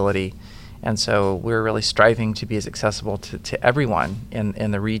 accessibility. And so we're really striving to be as accessible to everyone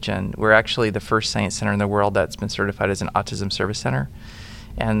in the region. We're actually the first science center in the world that's been certified as an autism service center.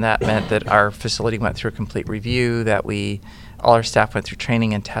 And that meant that our facility went through a complete review, that all our staff went through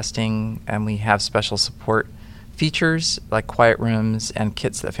training and testing, and we have special support features like quiet rooms and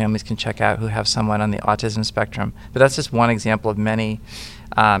kits that families can check out who have someone on the autism spectrum. But that's just one example of many.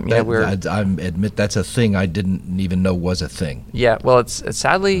 I admit that's a thing I didn't even know was a thing. Yeah, well, it's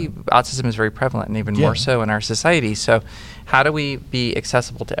sadly, autism is very prevalent, and even more so in our society. So how do we be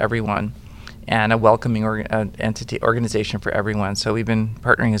accessible to everyone and a welcoming organization for everyone? So we've been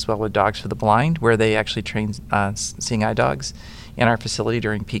partnering as well with Dogs for the Blind, where they actually train seeing eye dogs in our facility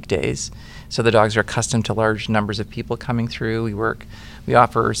during peak days. So the dogs are accustomed to large numbers of people coming through. We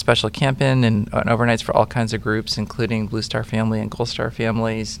offer special camp-in and overnights for all kinds of groups, including Blue Star family and Gold Star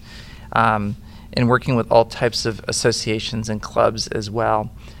families, and working with all types of associations and clubs as well,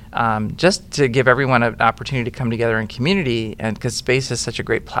 just to give everyone an opportunity to come together in community, and because space is such a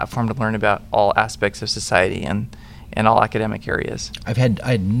great platform to learn about all aspects of society and all academic areas. I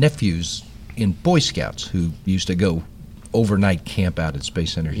had nephews in Boy Scouts who used to go overnight camp out at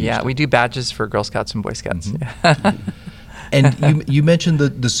Space Center Houston. Yeah, we do badges for Girl Scouts and Boy Scouts. Mm-hmm. And you mentioned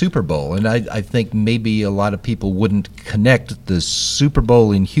the Super Bowl, and I think maybe a lot of people wouldn't connect the Super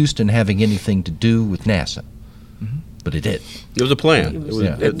Bowl in Houston having anything to do with NASA, but it did. It was a plan.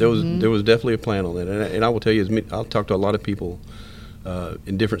 There was definitely a plan on that, and I will tell you, I'll talk to a lot of people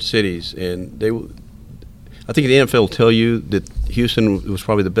in different cities, and I think the NFL will tell you that Houston was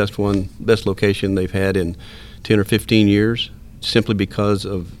probably the best location they've had in 10 or 15 years, simply because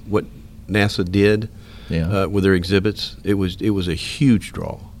of what NASA did with their exhibits. It was a huge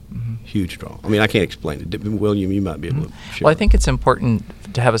draw. Huge draw. I mean, I can't explain it. William, you might be able to share. Well, I think it's important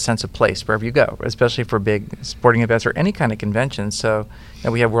to have a sense of place wherever you go, especially for big sporting events or any kind of convention. So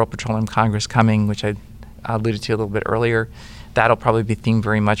we have World Petroleum Congress coming, which I alluded to a little bit earlier. That'll probably be themed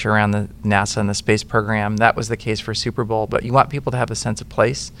very much around the NASA and the space program. That was the case for Super Bowl, but you want people to have a sense of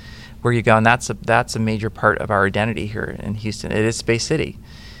place where you go, and that's a major part of our identity here in Houston. It is Space City.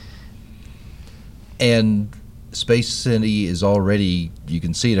 And Space City is already, you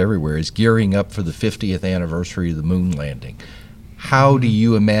can see it everywhere, is gearing up for the 50th anniversary of the moon landing. How do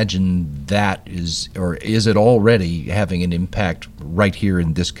you imagine that is, or is it already having an impact right here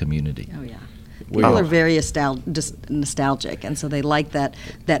in this community? Oh, yeah. People are very nostalgic, and so they like that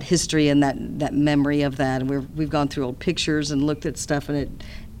history and that memory of that. And we've gone through old pictures and looked at stuff,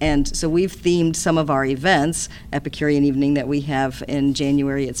 and so we've themed some of our events. Epicurean Evening that we have in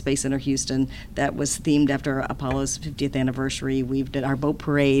January at Space Center Houston, that was themed after Apollo's 50th anniversary. We've did our boat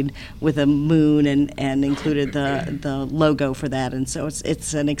parade with a moon and included the logo for that. And so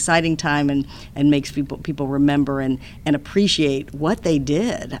it's an exciting time and makes people remember and appreciate what they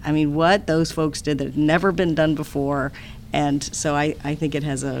did. I mean, what those folks did that had never been done before. And so I think it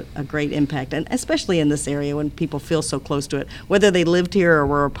has a great impact, and especially in this area when people feel so close to it. Whether they lived here or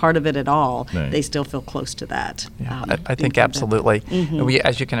were a part of it at all, right, they still feel close to that. Yeah, I think absolutely. Mm-hmm. We,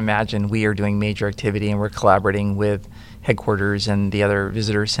 as you can imagine, we are doing major activity, and we're collaborating with headquarters and the other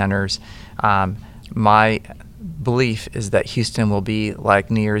visitor centers. My belief is that Houston will be like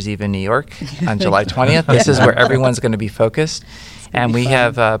New Year's Eve in New York on July 20th. This is where everyone's going to be focused. And we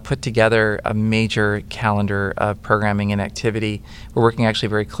have put together a major calendar of programming and activity. We're working actually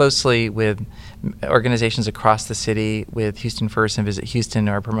very closely with organizations across the city, with Houston First and Visit Houston,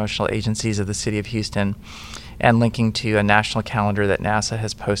 our promotional agencies of the city of Houston, and linking to a national calendar that NASA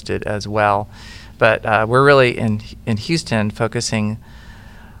has posted as well. But we're really in Houston focusing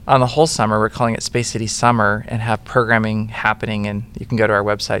on the whole summer. We're calling it Space City Summer, and have programming happening, and you can go to our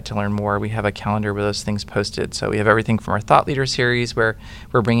website to learn more. We have a calendar with those things posted. So we have everything from our Thought Leader series, where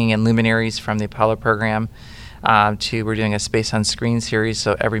we're bringing in luminaries from the Apollo program, to we're doing a Space on Screen series.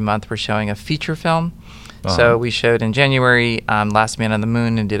 So every month we're showing a feature film. Uh-huh. So we showed in January Last Man on the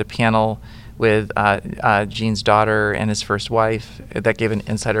Moon, and did a panel with Gene's daughter and his first wife that gave an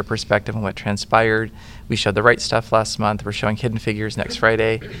insider perspective on what transpired. We showed The Right Stuff last month. We're showing Hidden Figures next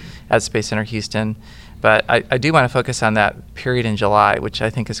Friday at Space Center Houston. But I do want to focus on that period in July, which I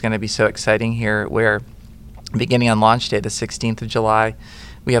think is going to be so exciting here, where beginning on launch day, the 16th of July,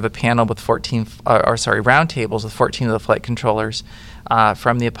 we have a panel with roundtables with 14 of the flight controllers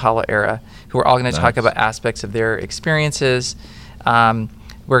from the Apollo era, who are all going to talk about aspects of their experiences.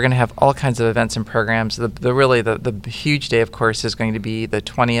 We're going to have all kinds of events and programs. The huge day, of course, is going to be the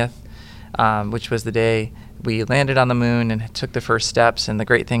 20th, which was the day we landed on the moon and took the first steps. And the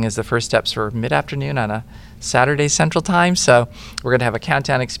great thing is the first steps were mid-afternoon on a Saturday Central Time. So we're going to have a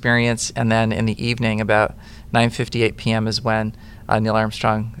countdown experience, and then in the evening, about 9:58 p.m. is when Neil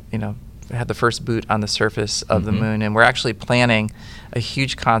Armstrong, had the first boot on the surface of the moon. And we're actually planning a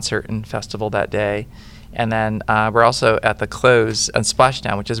huge concert and festival that day. And then we're also at the close on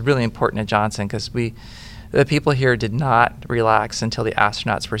Splashdown, which is really important at Johnson, because the people here did not relax until the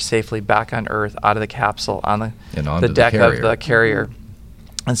astronauts were safely back on Earth, out of the capsule, on the deck of the carrier.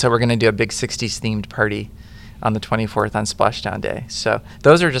 And so we're going to do a big 60s themed party on the 24th on Splashdown Day. So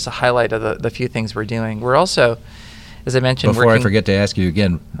those are just a highlight of the few things we're doing. We're also, as I mentioned, Before I forget to ask you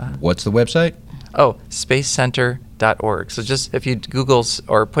again, what's the website? spacecenter.org. So just if you Google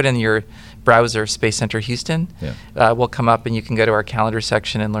or put in your browser Space Center Houston, will come up, and you can go to our calendar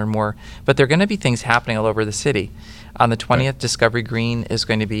section and learn more. But there are going to be things happening all over the city. On the 20th, right, Discovery Green is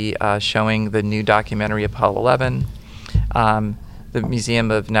going to be showing the new documentary Apollo 11. The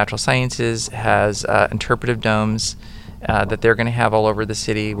Museum of Natural Sciences has interpretive domes that they're going to have all over the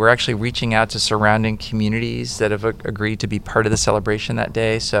city. We're actually reaching out to surrounding communities that have agreed to be part of the celebration that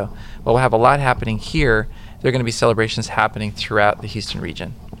day. So while we'll have a lot happening here, there are going to be celebrations happening throughout the Houston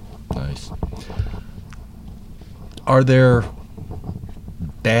region. Nice. Are there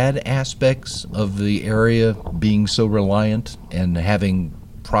bad aspects of the area being so reliant and having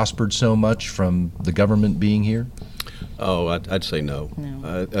prospered so much from the government being here? Oh, I'd say no.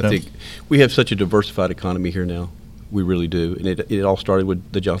 I think we have such a diversified economy here now. We really do. And it all started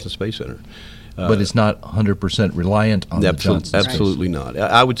with the Johnson Space Center. But it's not 100% reliant on the Johnson Space. Absolutely not.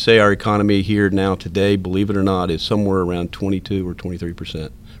 I would say our economy here now today, believe it or not, is somewhere around 22 or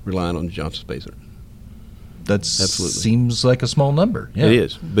 23% reliant on the Johnson Space Center. That seems like a small number. Yeah. It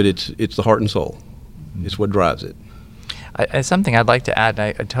is, but it's the heart and soul. It's what drives it. Something I'd like to add,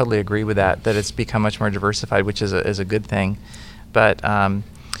 and I totally agree with that it's become much more diversified, which is a good thing. But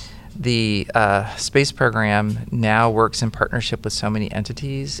the space program now works in partnership with so many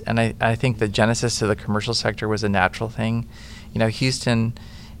entities, and I think the genesis of the commercial sector was a natural thing. Houston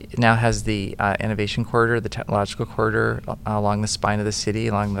it now has the innovation corridor, the technological corridor along the spine of the city,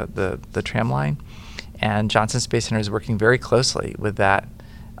 along the tram line. And Johnson Space Center is working very closely with that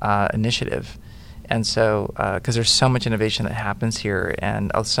initiative. And so, because there's so much innovation that happens here,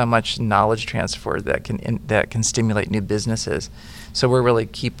 and so much knowledge transfer that can stimulate new businesses, so we're really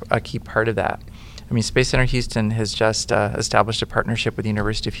a key part of that. I mean, Space Center Houston has just established a partnership with the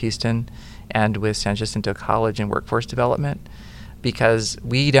University of Houston and with San Jacinto College in workforce development, because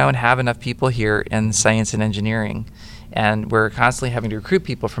we don't have enough people here in science and engineering, and we're constantly having to recruit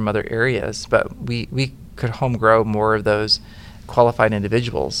people from other areas. But we could home grow more of those qualified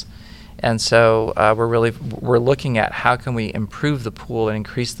individuals. And so we're looking at how can we improve the pool and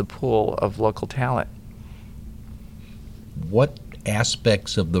increase the pool of local talent. What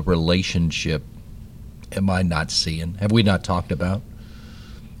aspects of the relationship am I not seeing? Have we not talked about?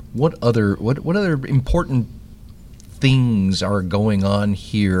 What other important things are going on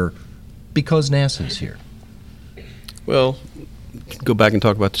here because NASA's here? Well, go back and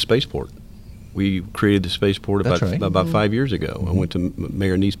talk about the spaceport. We created the spaceport about 5 years ago. Mm-hmm. I went to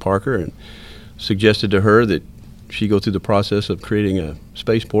Mayor Niece Parker and suggested to her that she go through the process of creating a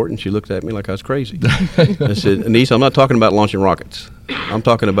spaceport, and she looked at me like I was crazy. I said, Niece, I'm not talking about launching rockets. I'm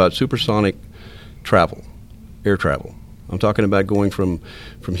talking about supersonic travel, air travel. I'm talking about going from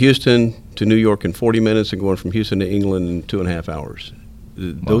Houston to New York in 40 minutes and going from Houston to England in 2.5 hours.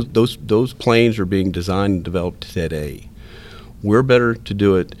 Wow. Those planes are being designed and developed today. We're better to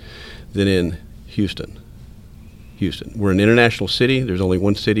do it than in Houston. We're an international city. There's only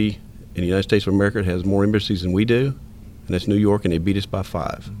one city in the United States of America that has more embassies than we do, and that's New York, and they beat us by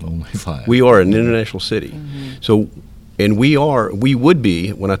 5. Only 5. We are an international city. Mm-hmm. So, and we would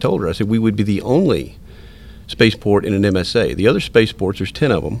be, when I told her, I said we would be the only spaceport in an MSA. The other spaceports, there's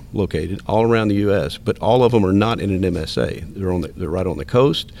 10 of them located all around the U.S., but all of them are not in an MSA. They're right on the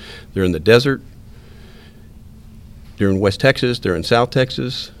coast. They're in the desert. They're in West Texas. They're in South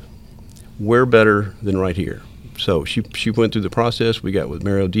Texas. We're better than right here. So she went through the process. We got with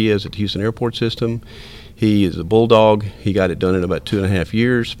Mario Diaz at the Houston Airport System. He is a bulldog. He got it done in about 2.5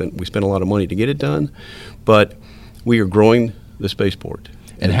 years. We spent a lot of money to get it done, but we are growing the spaceport.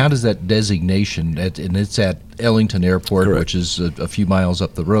 And how does that designation, and it's at Ellington Airport, Correct. Which is a few miles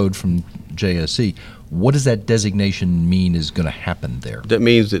up the road from JSC, what does that designation mean is going to happen there? That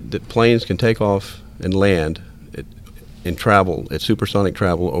means that planes can take off and land and travel at supersonic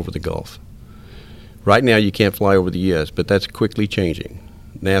travel over the Gulf. Right now you can't fly over the U.S., but that's quickly changing.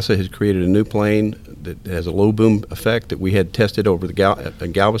 NASA has created a new plane that has a low boom effect that we had tested over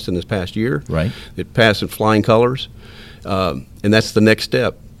in Galveston this past year. Right. It passed in flying colors, and that's the next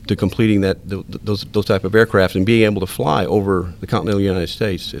step to completing those type of aircraft and being able to fly over the continental United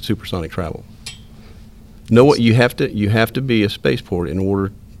States at supersonic travel. You have to be a spaceport in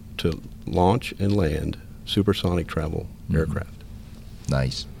order to launch and land supersonic travel aircraft.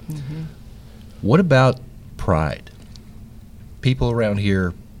 Nice. Mm-hmm. What about pride? People around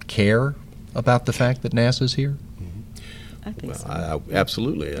here care about the fact that NASA's here? I think so.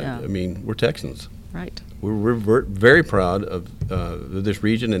 Absolutely. Yeah. I mean, we're Texans. Right. We're very proud of this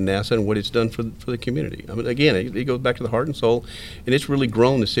region and NASA and what it's done for the community. I mean, again, it goes back to the heart and soul, and it's really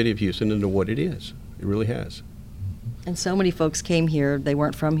grown the city of Houston into what it is. It really has. And so many folks came here. They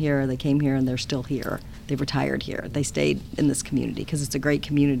weren't from here. They came here, and they're still here. They retired here. They stayed in this community because it's a great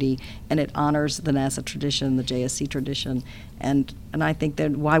community, and it honors the NASA tradition, the JSC tradition, and I think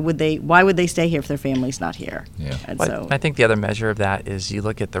that why would they stay here if their family's not here? Yeah. And Well, so I think the other measure of that is you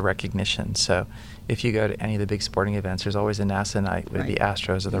look at the recognition. So if you go to any of the big sporting events, there's always a NASA night with Right. the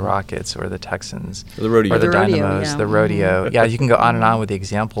Astros or the Rockets or the Texans The rodeo. or the The rodeo, Dynamos, yeah. the rodeo. Yeah, you can go on and on with the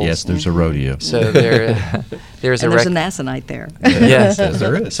examples. Yes, there's a rodeo. So there's and a there's a NASA night there. yes, Yes,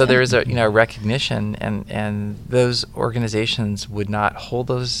 there is. So there is a recognition, and those organizations would not hold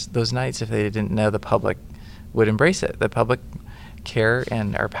those nights if they didn't know the public would embrace it. The public care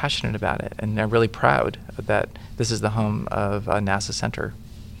and are passionate about it, and are really proud that this is the home of a NASA center.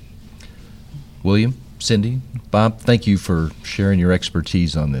 William, Cindy, Bob, thank you for sharing your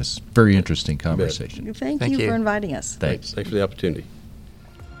expertise on this. Very interesting conversation. Thank Thank you you. for inviting us. Thanks. Thanks for the opportunity.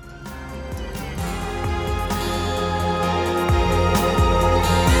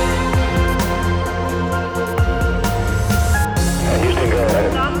 Houston, go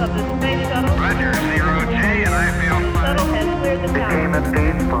ahead. Stop of the space shuttle. Roger, 0J, and I feel Shuttle has cleared the Became tower.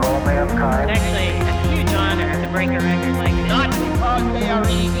 a feast for all mankind. Actually, a huge honor to break a record like this. Not because they are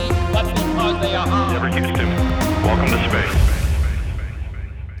easy, but because they are hard. Houston. Welcome to space.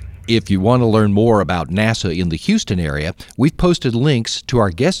 If you want to learn more about NASA in the Houston area, we've posted links to our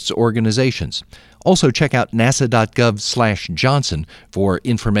guests' organizations. Also, check out nasa.gov/Johnson for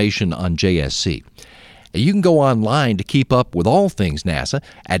information on JSC. You can go online to keep up with all things NASA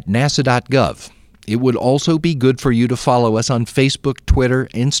at nasa.gov. It would also be good for you to follow us on Facebook, Twitter,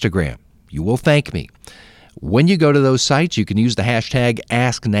 Instagram. You will thank me. When you go to those sites, you can use the hashtag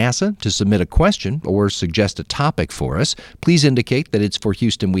AskNASA to submit a question or suggest a topic for us. Please indicate that it's for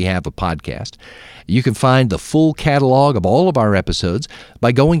Houston We Have a Podcast. You can find the full catalog of all of our episodes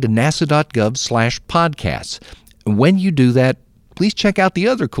by going to nasa.gov/podcasts. When you do that, please check out the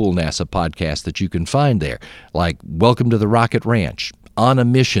other cool NASA podcasts that you can find there, like Welcome to the Rocket Ranch, On a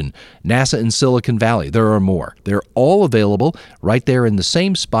Mission, NASA in Silicon Valley. There are more. They're all available right there in the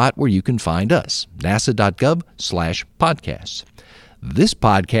same spot where you can find us, nasa.gov/podcasts. This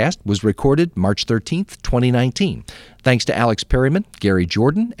podcast was recorded March 13th, 2019. Thanks to Alex Perryman, Gary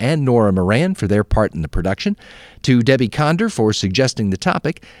Jordan, and Nora Moran for their part in the production, to Debbie Conder for suggesting the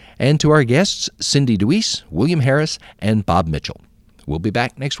topic, and to our guests, Cindy DeWease, William Harris, and Bob Mitchell. We'll be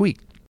back next week.